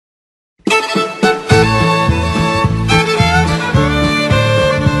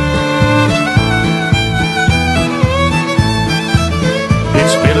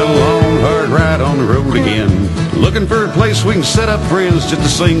nights we can set up friends just to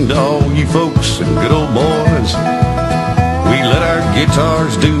sing to all you folks and good old boys. We let our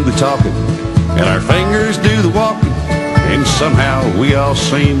guitars do the talking and our fingers do the walking, and somehow we all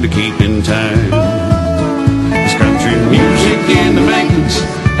seem to keep in time. This country music in the makins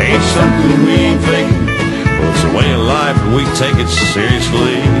ain't something we ain't faking. Well, it's a way of life and we take it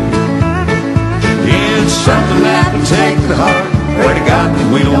seriously. It's something that we take to heart. Pray to God that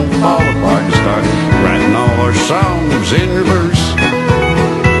we don't fall apart and start writing all our songs in reverse.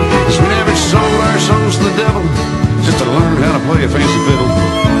 'Cause we never sold our souls to the devil just to learn how to play a fancy fiddle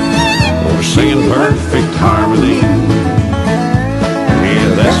or singing perfect harmony. Yeah,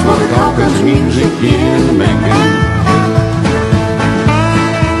 that's what we call country music in the making.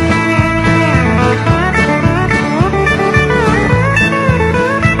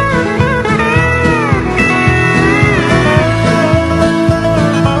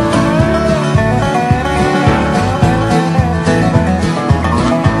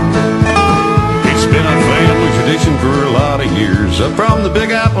 For a lot of years, up from the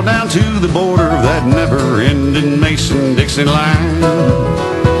Big Apple down to the border of that never-ending Mason-Dixon line.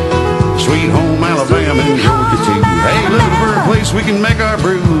 Sweet home Alabama and Georgia too. Hey, looking for a place we can make our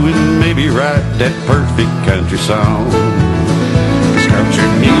brew and maybe write that perfect country song. 'Cause country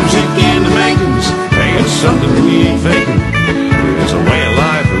music in the makings ain't something we ain't faking. It's a way of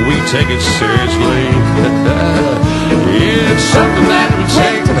life and we take it seriously. It's something that we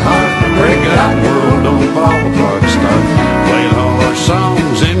take to the heart. Pray God the world don't fall apart. Start playing all our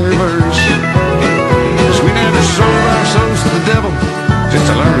songs in reverse. 'Cause we never sold our souls to the devil just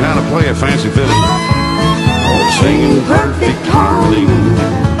to learn how to play a fancy fiddle or singing perfect harmony.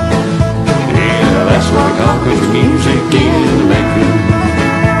 Yeah, that's what we call country music in the making.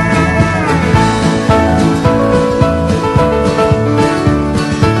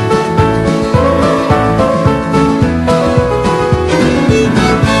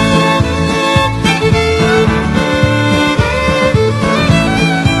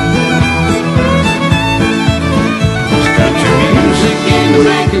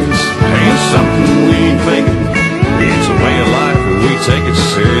 Ain't something we ain't faking. It's a way of life and we take it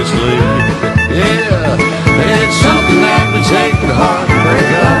seriously. Yeah, it's something that we take to heart. Pray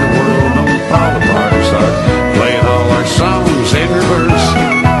God the world don't fall apart and start playing all our songs in reverse.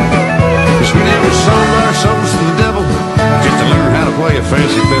 'Cause we never sold our souls to the devil just to learn how to play a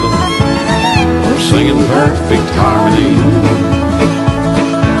fancy fiddle or singing perfect harmony.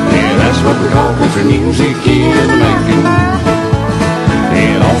 Yeah, that's what we call country music in the making.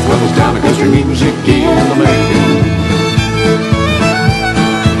 It all flows down to country music in the making.